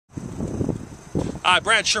Hi,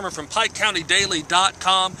 Brad Sherman from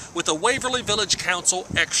PikeCountyDaily.com with the Waverly Village Council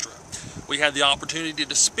Extra. We had the opportunity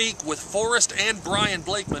to speak with Forrest and Brian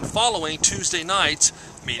Blakeman following Tuesday night's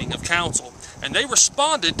meeting of council, and they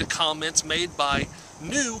responded to comments made by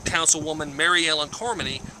new Councilwoman Ellen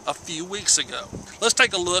Cormany a few weeks ago. Let's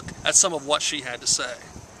take a look at some of what she had to say.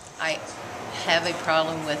 I have a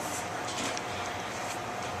problem with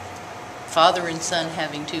father and son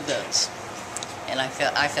having two votes, and I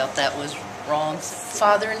felt that was wrong.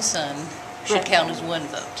 Father and son should count as one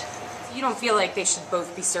vote. You don't feel like they should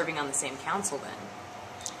both be serving on the same council then?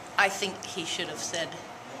 I think he should have said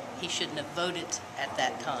he shouldn't have voted at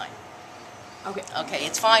that time. Okay. Okay,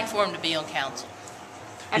 it's fine for him to be on council.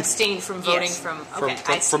 Abstain from voting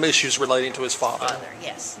Yes. From issues relating to his father.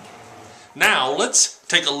 Yes. Now, let's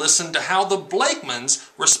take a listen to how the Blakemans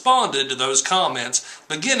responded to those comments,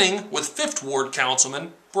 beginning with 5th Ward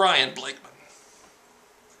Councilman Brian Blakeman.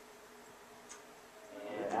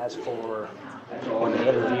 As for when they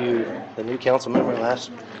interviewed the new council member at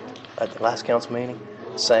the last council meeting,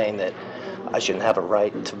 saying that I shouldn't have a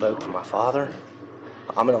right to vote for my father,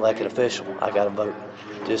 I'm an elected official. I got to vote.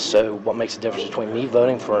 Just so, what makes the difference between me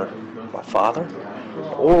voting for my father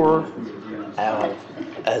or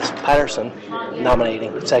as Patterson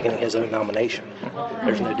nominating, seconding his own nomination?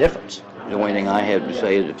 There's no difference. The only thing I have to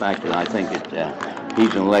say is the fact that I think that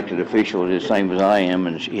he's an elected official the same as I am,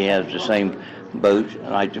 and he has the same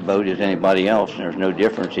right to vote as anybody else, and there's no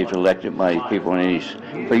difference. He's elected by people in his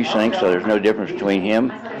precinct, so there's no difference between him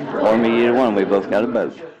or me, either one. We both got to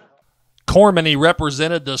vote. Cormany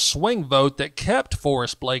represented the swing vote that kept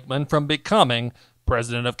Forrest Blakeman from becoming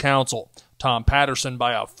president of council. Tom Patterson,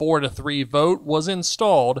 by a 4-3 vote, was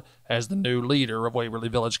installed as the new leader of Waverly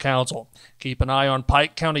Village Council. Keep an eye on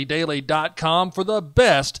PikeCountyDaily.com for the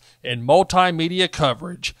best in multimedia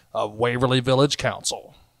coverage of Waverly Village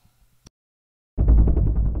Council.